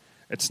here.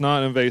 It's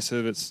not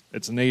invasive.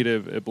 It's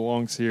native. It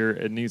belongs here.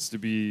 It needs to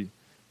be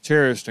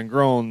cherished and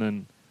grown.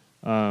 And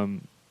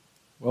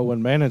well,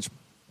 when managed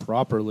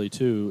properly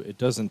too, it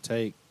doesn't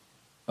take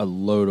a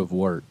load of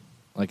work.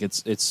 Like,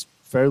 it's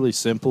fairly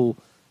simple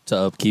to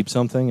upkeep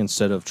something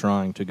instead of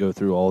trying to go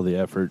through all the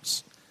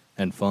efforts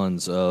and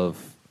funds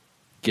of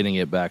getting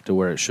it back to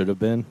where it should have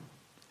been.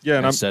 Yeah,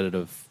 and instead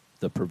of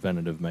the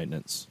preventative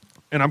maintenance.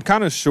 And I'm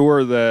kind of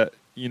sure that,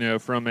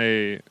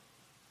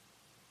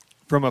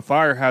 from a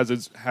fire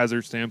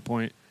hazard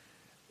standpoint,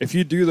 if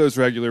you do those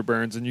regular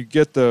burns and you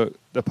get the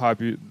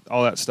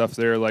all that stuff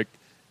there, like,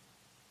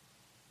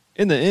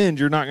 in the end,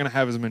 you're not going to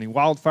have as many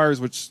wildfires,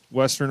 which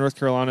Western North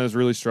Carolina has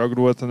really struggled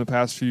with in the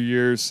past few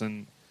years,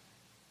 and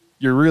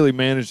you're really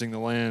managing the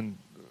land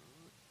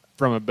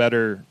from a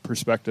better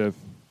perspective.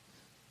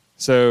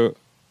 So,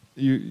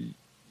 you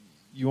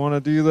want to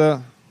do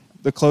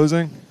the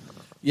closing?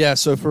 Yeah.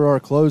 So for our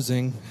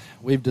closing,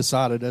 we've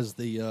decided as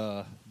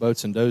the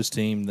Boats and Does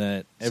team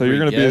that so you're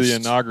going to be the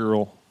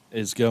inaugural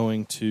is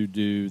going to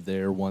do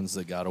their ones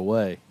that got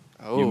away.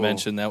 Oh. You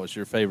mentioned that was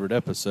your favorite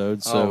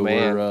episode, so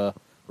we're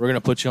going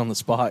to put you on the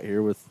spot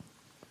here with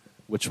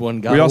which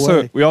one got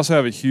away. We also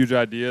have a huge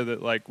idea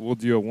that, like, we'll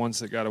do a Once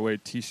That Got Away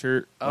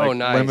T-shirt. Oh, like,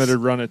 nice. Limited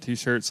run of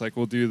T-shirts. Like,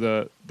 we'll do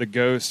the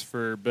Ghost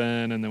for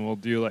Ben, and then we'll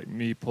do, like,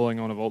 me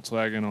pulling on a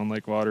Volkswagen on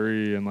Lake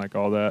Watery and, like,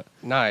 all that.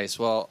 Nice.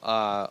 Well,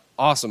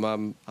 awesome.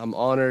 I'm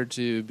honored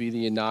to be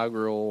the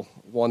inaugural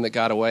One That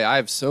Got Away. I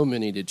have so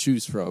many to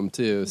choose from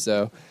too.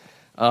 So,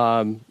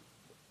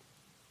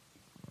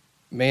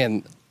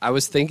 man, I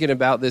was thinking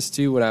about this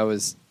too when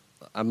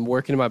I'm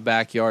working in my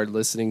backyard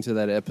listening to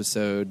that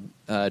episode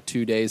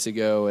 2 days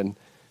ago and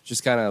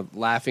just kind of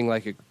laughing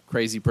like a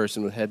crazy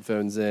person with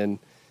headphones in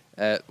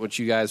at what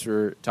you guys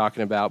were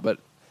talking about. But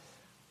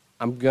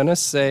I'm going to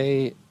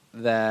say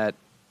that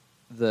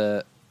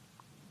the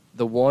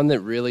one that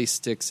really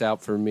sticks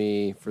out for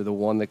me for the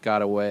One That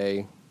Got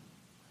Away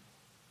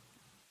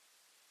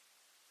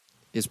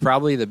is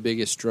probably the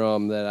biggest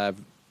drum that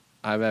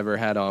I've ever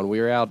had on. We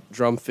were out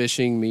drum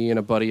fishing, me and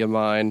a buddy of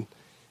mine,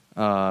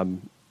 the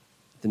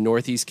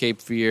Northeast Cape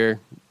Fear.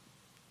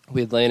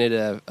 We had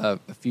landed a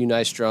few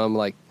nice drum,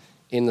 like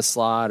in the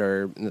slot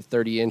or in the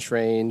 30-inch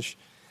range.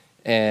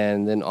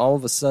 And then all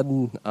of a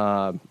sudden,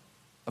 of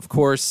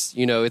course,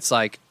 it's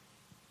like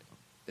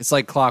it's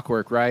like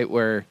clockwork, right?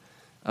 Where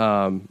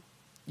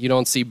you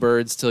don't see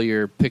birds till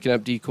you're picking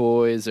up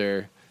decoys,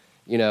 or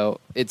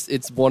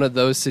it's one of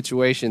those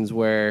situations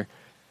where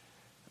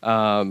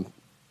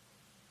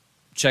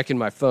checking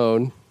my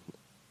phone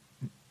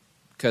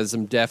because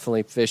I'm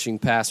definitely fishing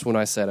past when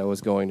I said I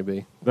was going to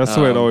be. That's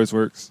the way it always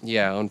works.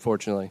 Yeah,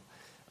 unfortunately.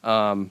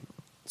 So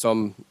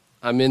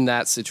I'm in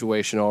that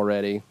situation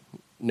already.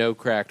 No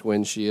cracked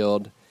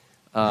windshield,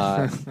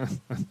 and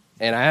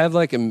I have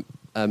like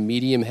a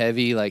medium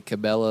heavy like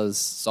Cabela's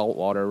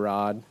saltwater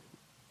rod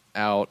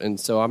out, and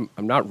so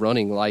I'm not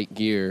running light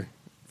gear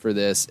for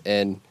this.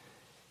 And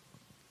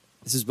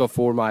this is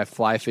before my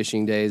fly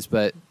fishing days,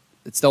 but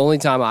it's the only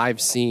time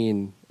I've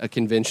seen a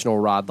conventional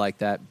rod like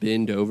that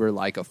bend over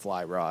like a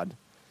fly rod.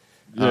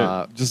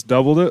 Yeah, just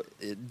doubled it?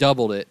 It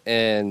doubled it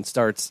and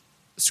starts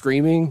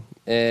screaming,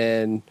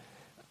 and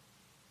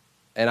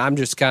I'm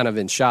just kind of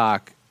in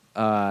shock.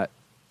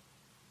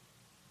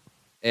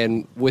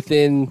 And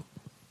within,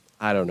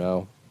 I don't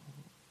know,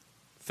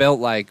 felt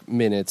like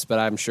minutes, but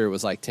I'm sure it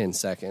was like 10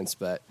 seconds.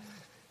 But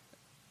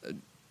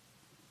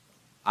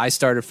I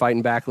started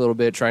fighting back a little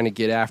bit, trying to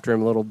get after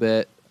him a little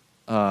bit,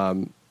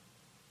 and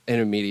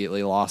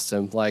immediately lost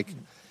him. Like,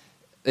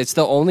 it's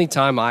the only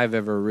time I've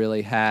ever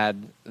really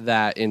had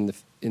that in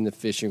the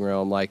fishing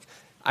realm. Like,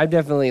 I've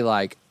definitely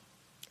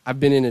I've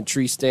been in a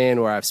tree stand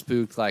where I've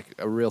spooked like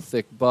a real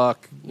thick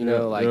buck,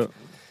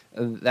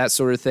 that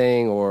sort of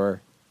thing,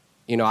 or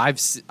I've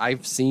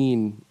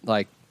seen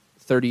like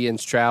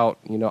 30-inch trout.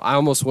 I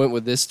almost went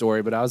with this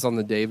story, but I was on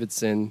the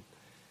Davidson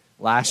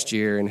last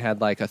year and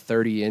had like a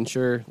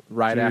 30-incher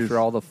right after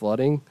all the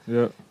flooding.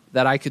 Yeah.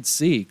 That I could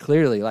see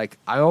clearly. Like,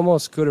 I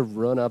almost could have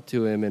run up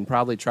to him and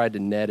probably tried to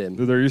net him.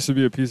 There used to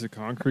be a piece of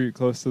concrete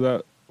close to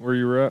that where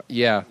you were at?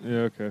 Yeah. Yeah,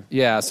 okay.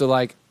 Yeah, so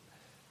like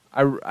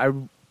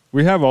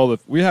we have all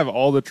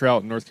the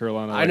trout in North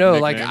Carolina. I know,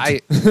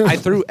 nicknames. I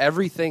threw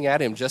everything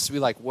at him just to be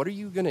like, what are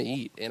you going to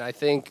eat? And I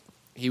think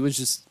he was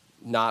just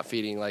not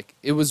feeding. Like,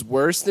 it was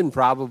worse than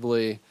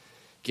probably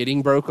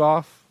getting broke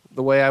off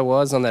the way I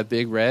was on that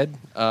big red,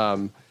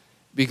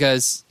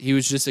 because he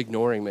was just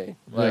ignoring me.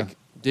 Like,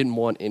 didn't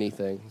want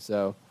anything.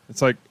 So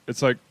it's like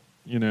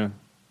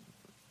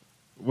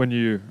when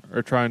you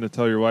are trying to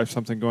tell your wife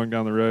something going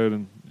down the road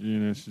and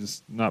she's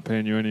just not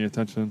paying you any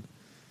attention,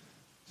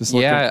 just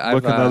look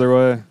another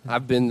way.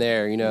 I've been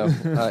there.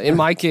 In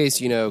my case,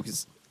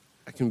 because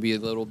I can be a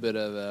little bit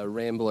of a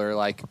rambler.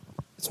 Like,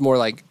 it's more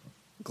like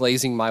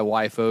glazing my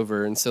wife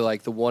over, and so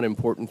like the one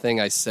important thing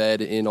I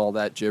said in all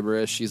that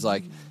gibberish, she's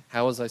like,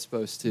 how was I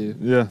supposed to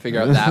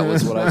figure out that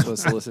was what I was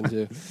supposed to listen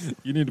to?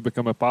 You need to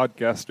become a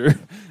podcaster.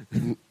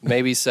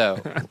 Maybe so.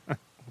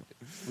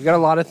 We got a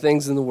lot of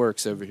things in the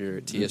works over here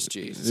at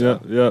TSG. So.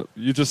 Yeah.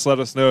 You just let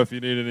us know if you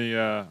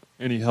need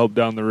any help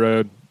down the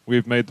road.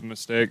 We've made the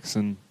mistakes,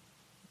 and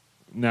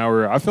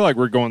now I feel like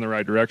we're going the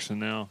right direction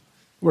now.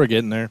 We're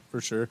getting there for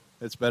sure.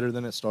 It's better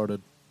than it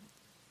started.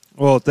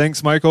 Well,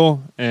 thanks,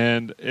 Michael.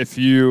 And if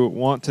you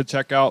want to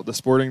check out the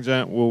Sporting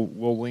Gent,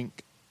 we'll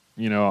link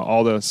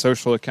all the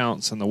social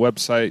accounts and the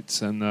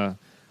websites and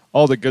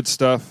all the good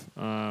stuff.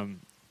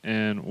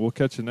 And we'll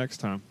catch you next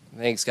time.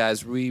 Thanks,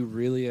 guys. We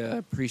really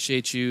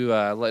appreciate you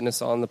letting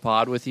us on the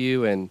pod with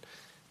you, and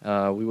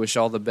we wish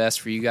all the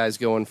best for you guys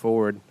going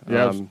forward.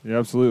 Yeah,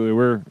 absolutely.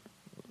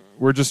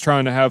 We're just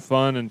trying to have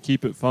fun and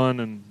keep it fun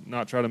and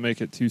not try to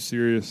make it too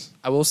serious.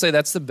 I will say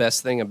that's the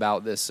best thing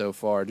about this so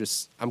far.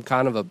 I'm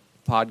kind of a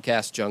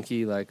podcast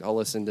junkie. Like, I'll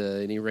listen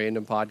to any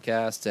random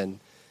podcast,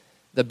 and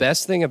the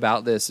best thing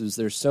about this is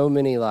there's so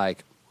many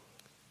like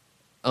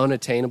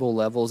unattainable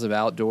levels of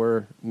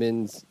outdoor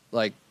men's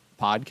like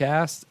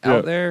podcasts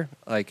out there.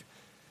 Like,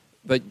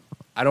 but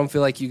I don't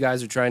feel like you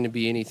guys are trying to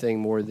be anything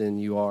more than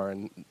you are,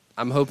 and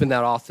I'm hoping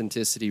that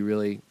authenticity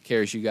really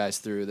carries you guys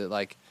through. That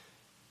like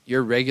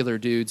you're regular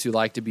dudes who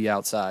like to be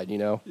outside.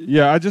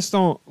 Yeah, I just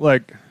don't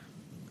like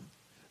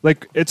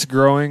it's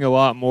growing a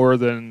lot more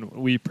than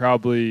we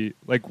probably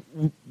like.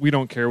 We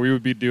don't care. We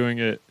would be doing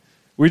it.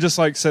 We just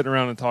like sitting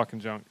around and talking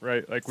junk,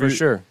 right? Like, for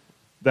sure.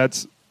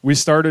 We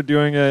started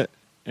doing it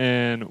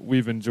and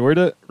we've enjoyed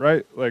it,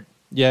 right? Like,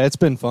 yeah, it's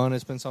been fun.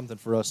 It's been something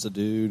for us to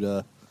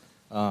do.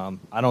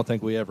 I don't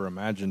think we ever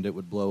imagined it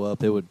would blow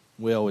up.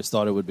 We always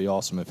thought it would be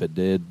awesome if it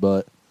did,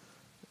 but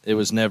it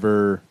was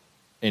never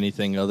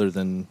anything other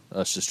than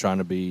us just trying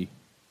to be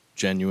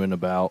genuine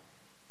about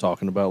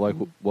talking about like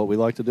what we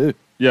like to do.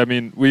 Yeah, I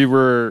mean, we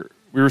were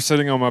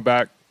sitting on my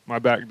back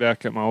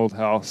deck at my old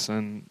house,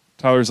 and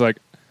Tyler's like,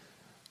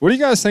 what do you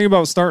guys think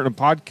about starting a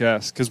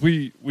podcast? Because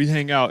we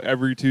hang out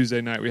every Tuesday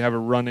night. We have a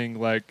running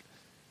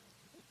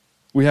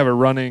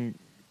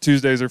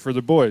Tuesdays are for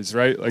the boys,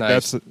 right? Like,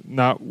 nice. That's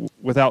not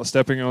without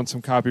stepping on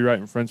some copyright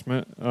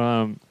infringement.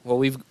 Well,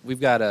 we've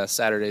got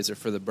Saturdays are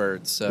for the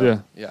birds.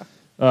 So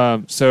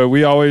yeah. So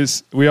we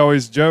always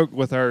joke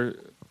with our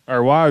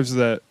wives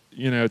that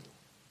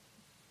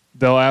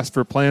they'll ask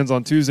for plans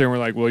on Tuesday, and we're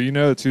like,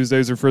 well,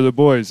 Tuesdays are for the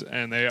boys,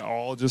 and they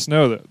all just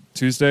know that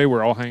Tuesday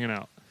we're all hanging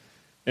out,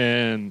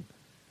 and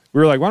we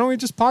were like, why don't we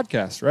just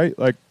podcast, right?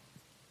 Like,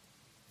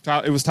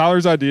 it was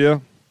Tyler's idea.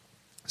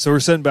 So we're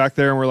sitting back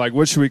there and we're like,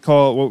 what should we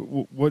call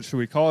it? What should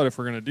we call it if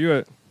we're going to do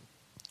it?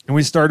 And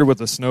we started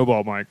with a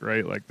snowball mic,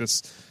 right? Like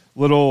this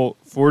little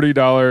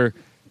 $40.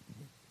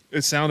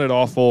 It sounded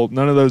awful.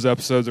 None of those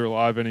episodes are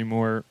live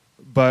anymore,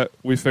 but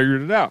we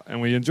figured it out and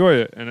we enjoy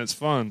it and it's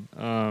fun.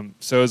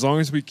 So as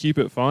long as we keep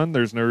it fun,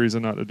 there's no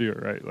reason not to do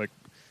it, right? Like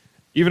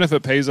even if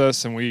it pays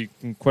us and we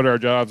can quit our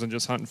jobs and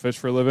just hunt and fish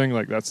for a living,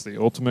 like that's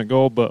the ultimate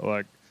goal. But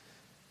like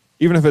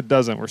even if it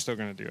doesn't, we're still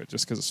going to do it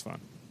just because it's fun.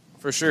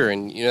 For sure.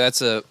 And, you know,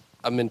 that's a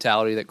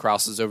mentality that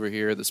crosses over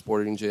here at the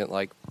Sporting Gent.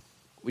 Like,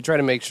 we try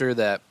to make sure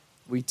that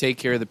we take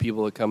care of the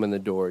people that come in the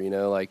door, you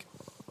know? Like,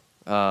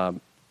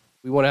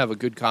 we want to have a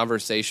good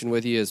conversation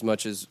with you as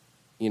much as,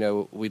 you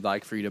know, we'd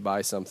like for you to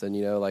buy something,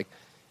 you know? Like,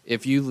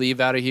 if you leave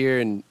out of here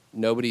and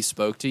nobody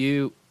spoke to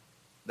you,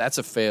 that's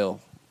a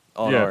fail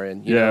on our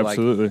end. You know,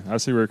 absolutely. Like, I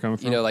see where you're coming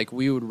from. you know, like,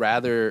 we would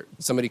rather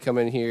somebody come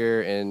in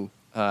here and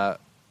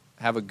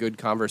have a good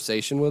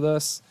conversation with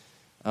us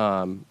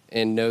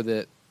and know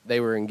that they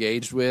were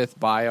engaged with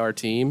by our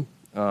team,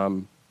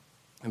 and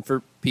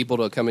for people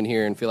to come in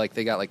here and feel like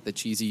they got like the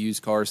cheesy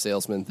used car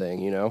salesman thing,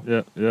 you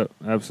know? Yeah,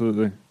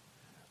 absolutely.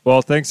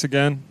 Well, thanks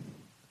again.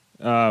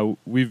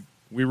 We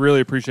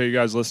really appreciate you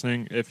guys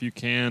listening. If you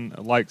can,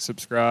 like,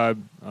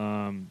 subscribe,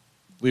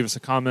 leave us a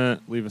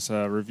comment, leave us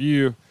a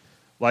review,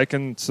 like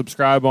and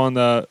subscribe on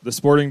the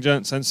Sporting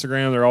Gents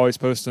Instagram. They're always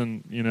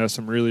posting, you know,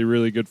 some really,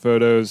 really good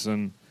photos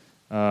and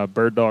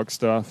bird dog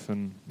stuff.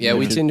 And Yeah,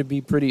 we tend to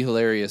be pretty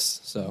hilarious,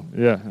 so.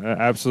 Yeah,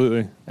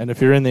 absolutely. And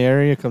if you're in the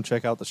area, come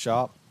check out the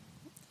shop.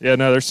 Yeah,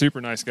 no, they're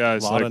super nice A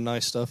guys. lot of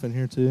nice stuff in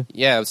here, too.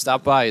 Yeah,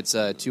 stop by. It's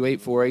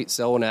 2848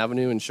 Selwyn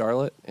Avenue in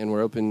Charlotte, and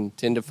we're open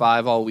 10 to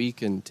 5 all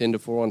week and 10 to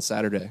 4 on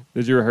Saturday.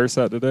 Did you rehearse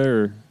that today,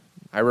 or?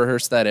 I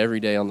rehearse that every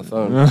day on the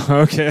phone.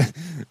 Okay.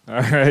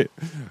 All right.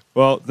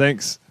 Well,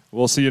 thanks.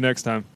 We'll see you next time.